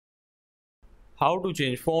How to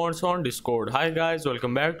change fonts on Discord. Hi guys,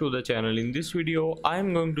 welcome back to the channel. In this video I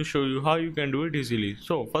am going to show you how you can do it easily.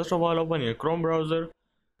 So first of all, open your Chrome browser.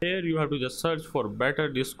 Here you have to just search for Better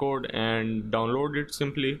Discord and download it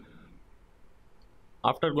simply.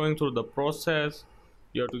 After going through the process,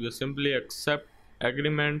 you have to just simply accept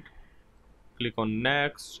agreement, click on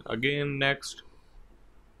next, again next,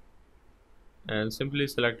 and simply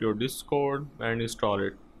select your Discord and install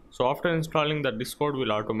it. So after installing, the Discord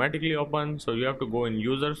will automatically open. So you have to go in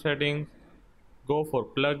user settings, go for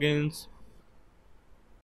plugins,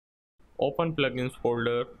 open plugins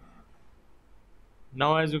folder.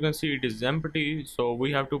 Now as you can see, it is empty, so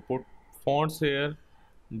we have to put fonts here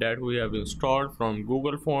that we have installed from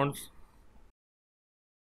Google Fonts.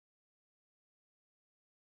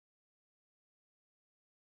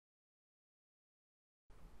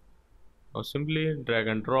 Now simply drag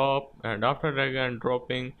and drop, and after drag and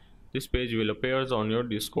dropping, this page will appear on your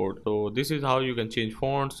Discord. So this is how you can change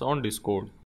fonts on Discord.